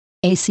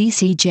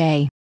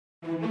ACCJ.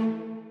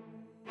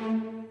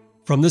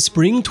 From the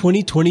spring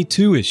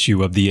 2022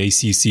 issue of the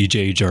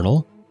ACCJ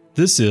Journal,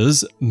 this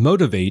is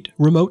Motivate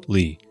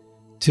Remotely,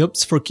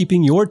 Tips for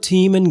Keeping Your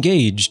Team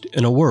Engaged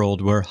in a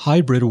World Where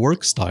Hybrid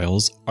Work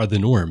Styles Are the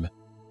Norm,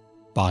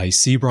 by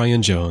C.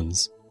 Brian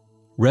Jones,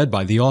 read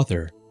by the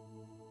author.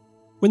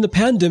 When the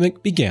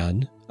pandemic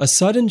began, a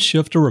sudden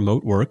shift to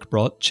remote work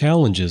brought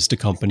challenges to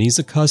companies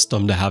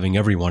accustomed to having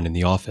everyone in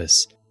the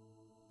office.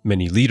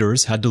 Many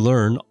leaders had to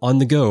learn on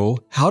the go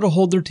how to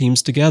hold their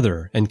teams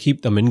together and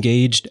keep them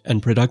engaged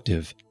and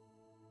productive.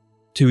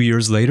 2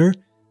 years later,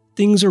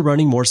 things are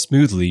running more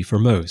smoothly for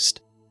most.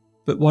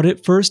 But what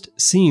at first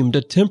seemed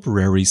a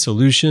temporary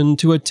solution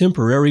to a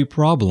temporary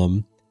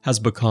problem has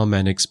become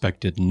an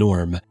expected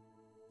norm.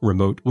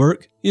 Remote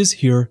work is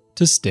here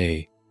to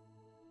stay.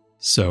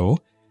 So,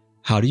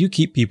 how do you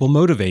keep people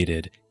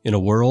motivated in a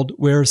world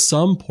where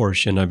some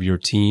portion of your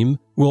team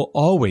will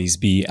always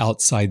be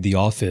outside the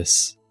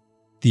office?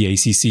 The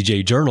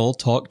ACCJ Journal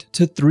talked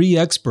to 3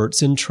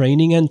 experts in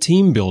training and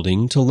team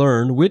building to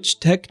learn which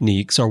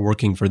techniques are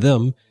working for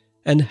them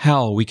and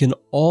how we can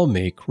all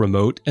make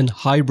remote and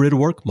hybrid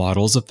work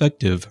models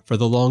effective for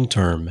the long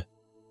term.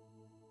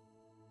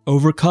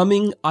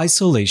 Overcoming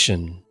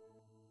isolation.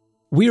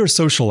 We are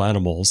social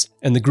animals,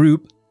 and the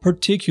group,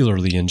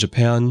 particularly in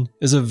Japan,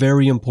 is a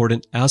very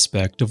important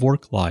aspect of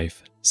work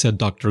life, said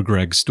Dr.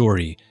 Greg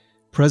Story,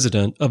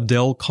 president of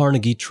Dale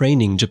Carnegie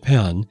Training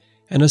Japan,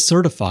 and a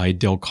certified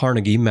Dale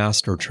Carnegie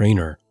Master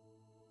Trainer.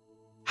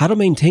 How to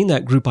maintain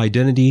that group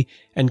identity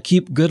and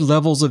keep good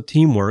levels of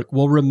teamwork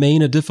will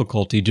remain a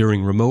difficulty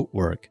during remote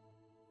work.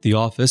 The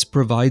office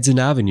provides an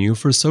avenue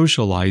for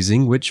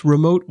socializing which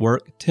remote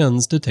work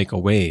tends to take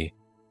away.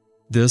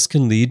 This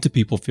can lead to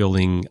people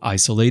feeling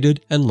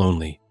isolated and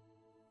lonely.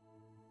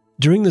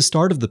 During the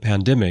start of the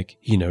pandemic,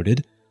 he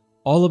noted,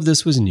 all of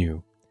this was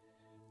new.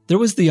 There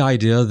was the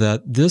idea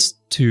that this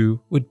too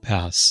would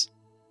pass.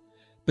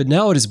 But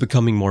now it is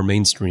becoming more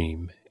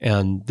mainstream,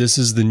 and this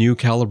is the new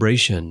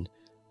calibration.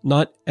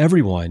 Not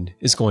everyone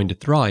is going to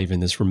thrive in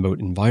this remote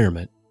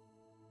environment.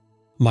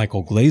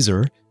 Michael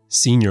Glazer,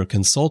 senior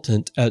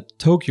consultant at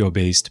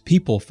Tokyo-based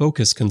People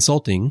Focus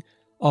Consulting,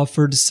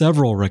 offered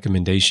several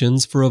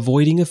recommendations for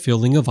avoiding a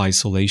feeling of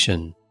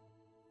isolation.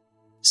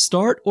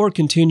 Start or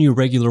continue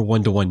regular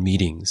one-to-one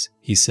meetings,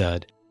 he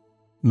said.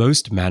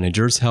 Most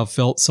managers have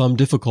felt some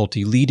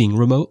difficulty leading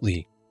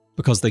remotely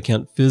because they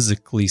can't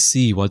physically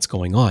see what's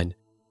going on.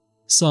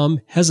 Some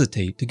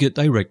hesitate to get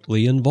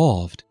directly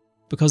involved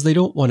because they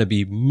don't want to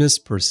be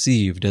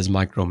misperceived as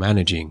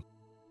micromanaging.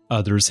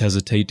 Others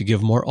hesitate to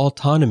give more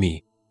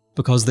autonomy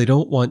because they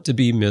don't want to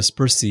be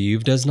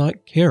misperceived as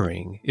not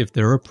caring if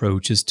their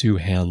approach is too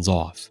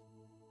hands-off.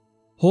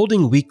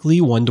 Holding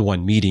weekly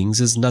one-to-one meetings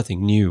is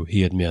nothing new,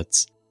 he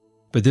admits,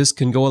 but this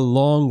can go a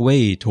long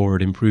way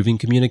toward improving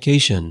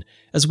communication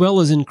as well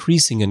as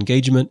increasing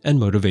engagement and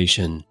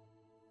motivation.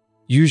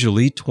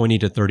 Usually 20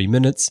 to 30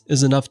 minutes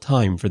is enough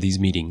time for these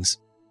meetings.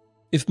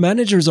 If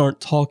managers aren't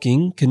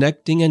talking,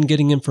 connecting, and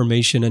getting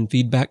information and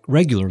feedback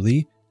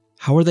regularly,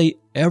 how are they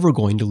ever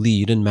going to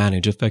lead and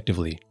manage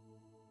effectively?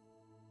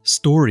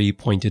 Story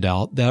pointed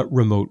out that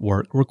remote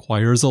work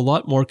requires a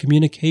lot more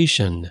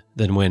communication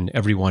than when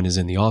everyone is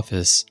in the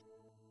office.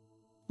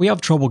 We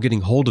have trouble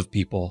getting hold of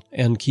people,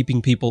 and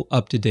keeping people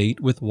up to date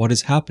with what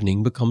is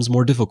happening becomes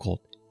more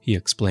difficult, he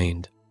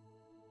explained.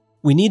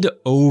 We need to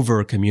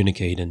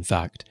over-communicate, in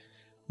fact.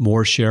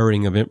 More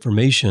sharing of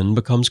information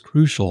becomes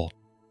crucial,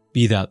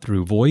 be that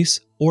through voice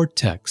or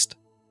text.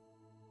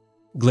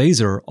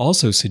 Glazer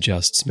also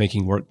suggests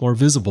making work more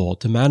visible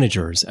to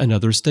managers and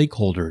other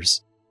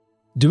stakeholders.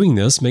 Doing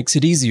this makes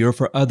it easier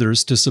for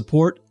others to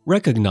support,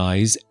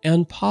 recognize,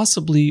 and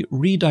possibly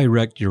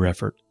redirect your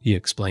effort, he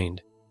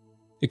explained.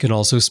 It can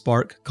also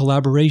spark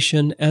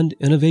collaboration and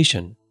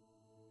innovation.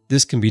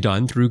 This can be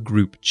done through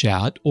group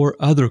chat or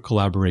other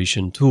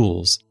collaboration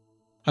tools.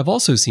 I've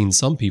also seen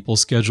some people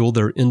schedule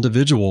their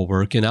individual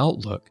work in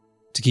Outlook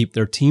to keep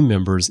their team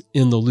members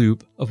in the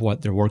loop of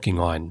what they're working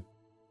on.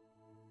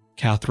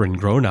 Catherine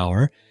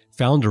Gronauer,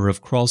 founder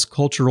of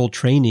cross-cultural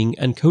training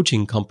and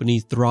coaching company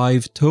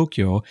Thrive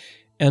Tokyo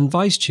and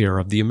vice chair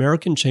of the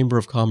American Chamber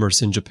of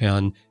Commerce in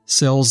Japan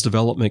Sales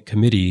Development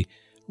Committee,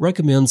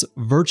 recommends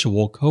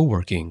virtual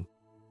co-working.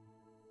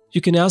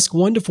 You can ask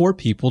 1 to 4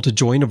 people to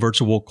join a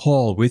virtual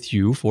call with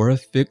you for a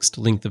fixed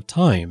length of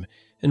time,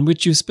 in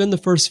which you spend the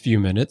first few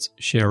minutes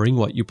sharing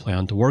what you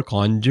plan to work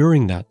on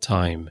during that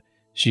time,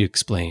 she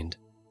explained.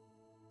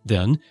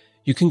 Then,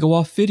 you can go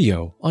off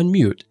video, on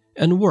mute,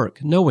 and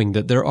work knowing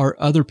that there are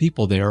other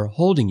people there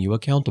holding you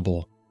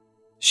accountable.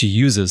 She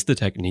uses the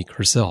technique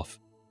herself.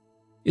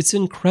 It's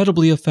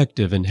incredibly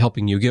effective in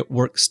helping you get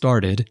work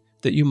started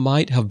that you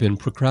might have been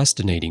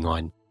procrastinating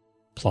on.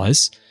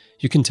 Plus,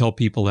 you can tell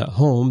people at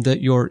home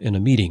that you're in a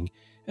meeting,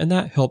 and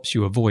that helps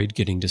you avoid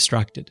getting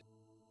distracted.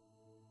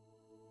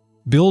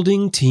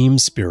 Building team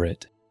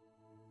spirit.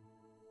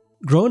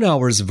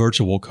 Gronauer's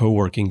virtual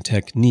co-working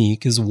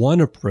technique is one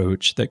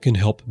approach that can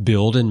help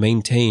build and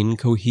maintain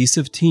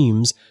cohesive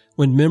teams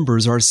when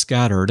members are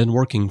scattered and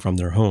working from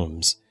their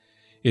homes.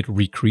 It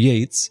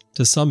recreates,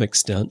 to some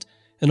extent,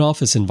 an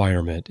office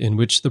environment in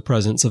which the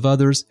presence of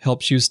others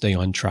helps you stay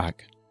on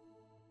track.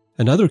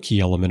 Another key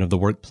element of the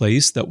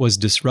workplace that was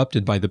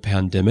disrupted by the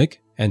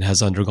pandemic and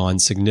has undergone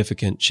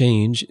significant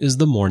change is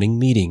the morning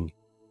meeting.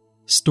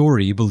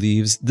 Story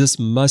believes this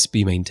must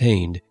be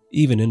maintained,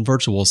 even in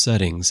virtual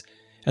settings,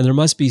 and there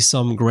must be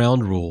some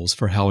ground rules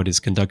for how it is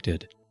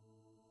conducted.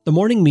 The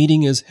morning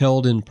meeting is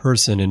held in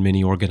person in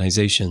many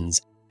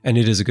organizations, and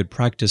it is a good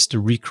practice to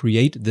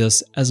recreate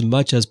this as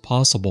much as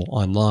possible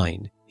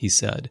online, he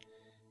said.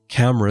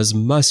 Cameras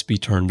must be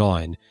turned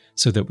on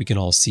so that we can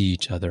all see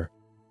each other.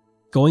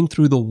 Going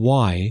through the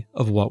why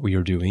of what we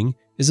are doing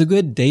is a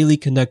good daily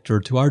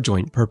connector to our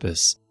joint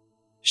purpose.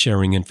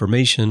 Sharing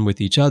information with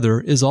each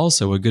other is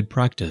also a good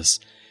practice,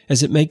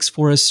 as it makes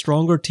for a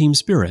stronger team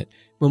spirit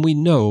when we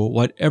know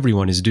what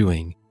everyone is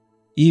doing,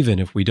 even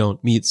if we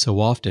don't meet so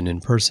often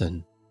in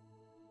person.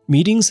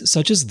 Meetings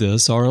such as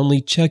this are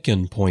only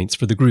check-in points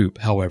for the group,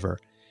 however,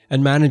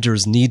 and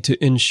managers need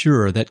to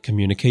ensure that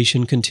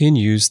communication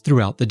continues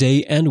throughout the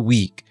day and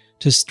week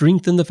to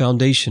strengthen the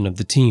foundation of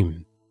the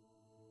team.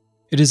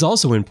 It is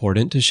also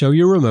important to show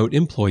your remote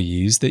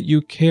employees that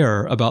you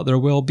care about their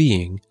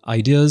well-being,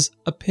 ideas,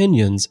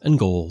 opinions, and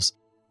goals.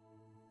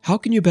 How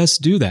can you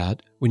best do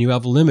that when you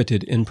have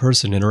limited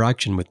in-person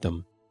interaction with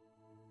them?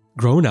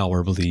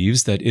 Gronauer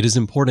believes that it is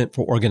important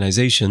for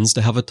organizations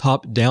to have a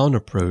top-down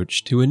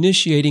approach to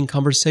initiating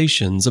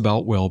conversations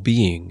about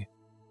well-being.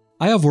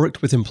 I have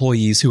worked with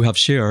employees who have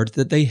shared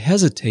that they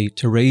hesitate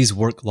to raise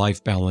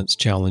work-life balance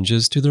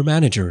challenges to their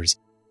managers,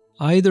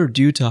 either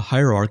due to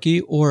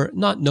hierarchy or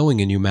not knowing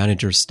a new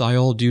manager's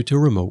style due to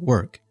remote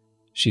work,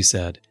 she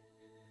said.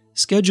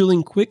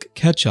 Scheduling quick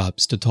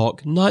catch-ups to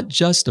talk not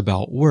just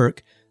about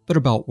work, but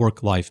about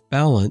work-life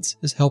balance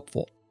is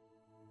helpful.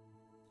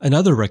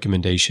 Another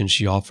recommendation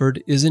she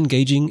offered is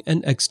engaging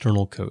an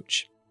external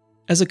coach.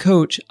 As a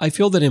coach, I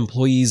feel that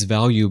employees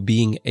value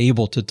being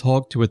able to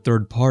talk to a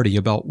third party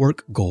about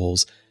work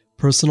goals,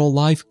 personal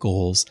life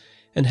goals,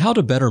 and how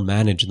to better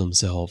manage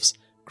themselves,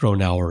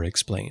 Gronauer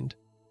explained.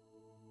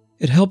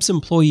 It helps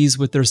employees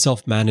with their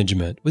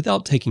self-management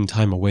without taking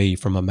time away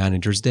from a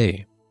manager's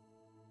day.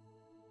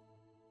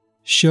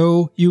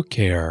 Show you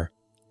care.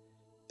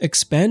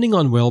 Expanding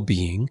on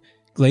well-being,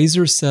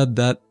 Glazer said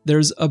that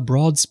there's a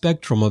broad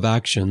spectrum of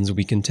actions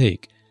we can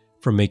take,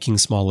 from making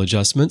small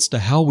adjustments to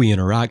how we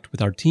interact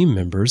with our team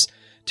members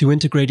to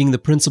integrating the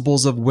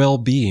principles of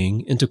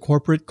well-being into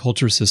corporate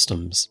culture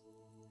systems.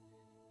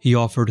 He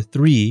offered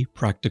 3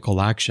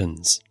 practical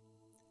actions.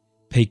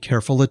 Pay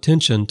careful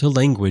attention to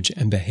language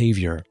and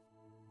behavior.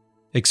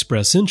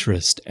 Express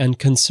interest and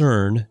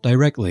concern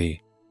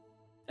directly.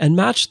 And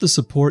match the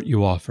support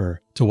you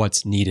offer to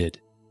what's needed.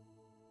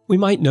 We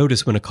might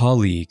notice when a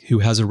colleague who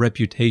has a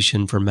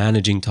reputation for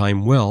managing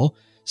time well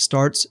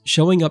starts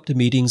showing up to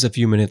meetings a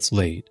few minutes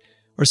late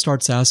or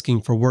starts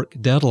asking for work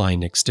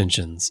deadline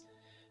extensions.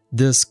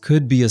 This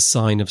could be a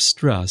sign of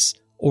stress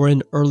or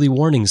an early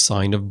warning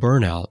sign of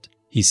burnout,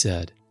 he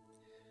said.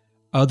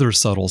 Other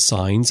subtle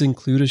signs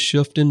include a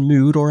shift in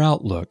mood or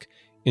outlook,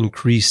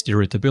 increased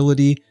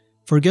irritability,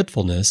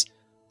 forgetfulness,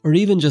 or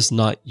even just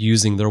not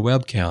using their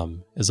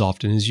webcam as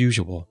often as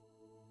usual.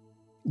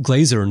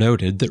 Glazer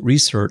noted that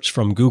research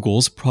from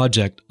Google's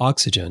Project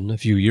Oxygen a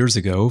few years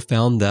ago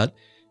found that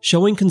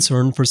showing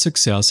concern for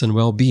success and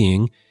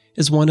well-being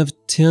is one of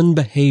 10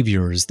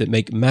 behaviors that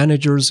make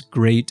managers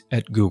great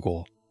at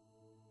Google.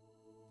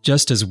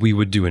 Just as we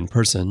would do in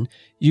person,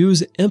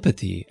 use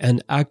empathy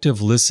and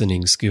active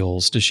listening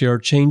skills to share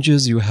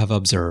changes you have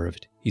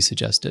observed, he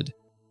suggested.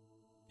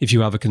 If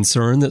you have a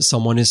concern that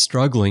someone is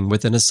struggling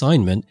with an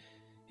assignment,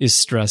 is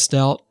stressed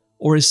out,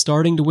 or is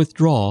starting to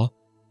withdraw,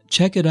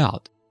 check it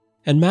out.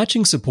 And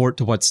matching support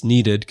to what's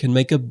needed can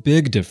make a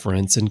big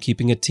difference in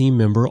keeping a team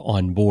member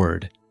on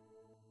board.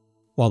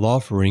 While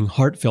offering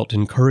heartfelt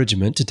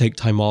encouragement to take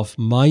time off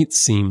might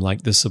seem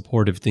like the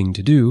supportive thing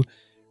to do,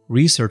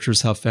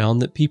 researchers have found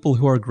that people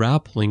who are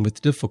grappling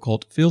with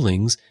difficult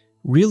feelings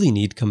really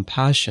need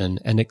compassion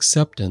and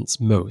acceptance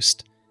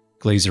most,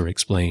 Glazer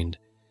explained.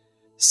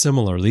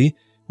 Similarly,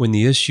 when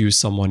the issue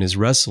someone is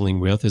wrestling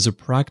with is a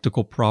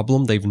practical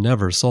problem they've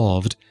never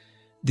solved,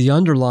 the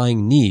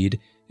underlying need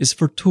is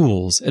for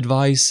tools,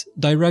 advice,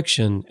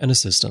 direction, and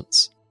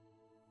assistance.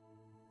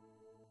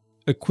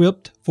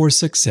 Equipped for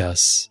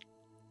success.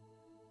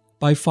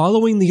 By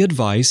following the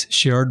advice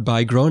shared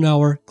by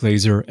Gronauer,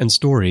 Glazer, and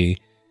Story,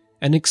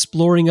 and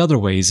exploring other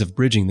ways of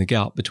bridging the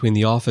gap between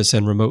the office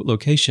and remote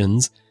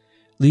locations,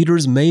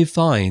 leaders may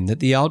find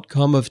that the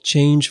outcome of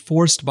change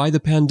forced by the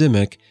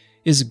pandemic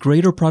is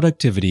greater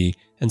productivity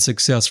and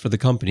success for the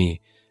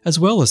company, as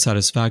well as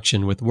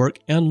satisfaction with work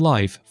and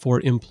life for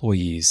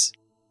employees.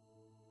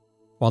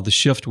 While the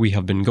shift we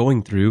have been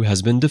going through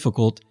has been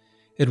difficult,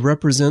 it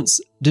represents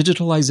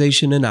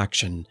digitalization in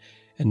action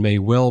and may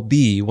well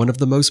be one of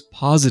the most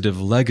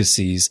positive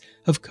legacies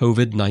of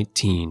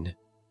COVID-19.